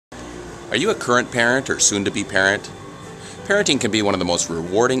Are you a current parent or soon-to-be parent? Parenting can be one of the most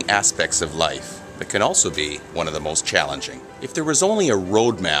rewarding aspects of life, but can also be one of the most challenging. If there was only a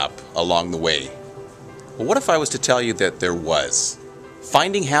roadmap along the way, well, what if I was to tell you that there was?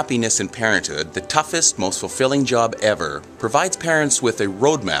 Finding happiness in parenthood, the toughest, most fulfilling job ever, provides parents with a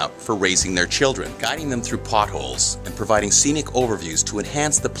roadmap for raising their children, guiding them through potholes, and providing scenic overviews to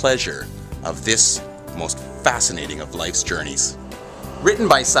enhance the pleasure of this most fascinating of life's journeys. Written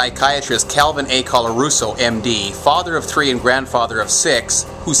by psychiatrist Calvin A. Colarusso, MD, father of 3 and grandfather of 6,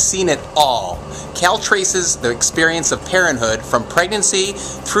 who's seen it all, Cal traces the experience of parenthood from pregnancy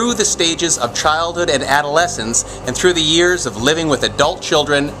through the stages of childhood and adolescence and through the years of living with adult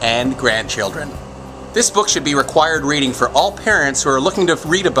children and grandchildren. This book should be required reading for all parents who are looking to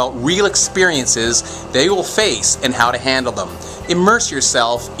read about real experiences they will face and how to handle them. Immerse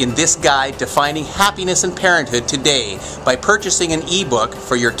yourself in this guide to finding happiness in parenthood today by purchasing an ebook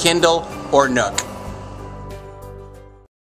for your Kindle or Nook.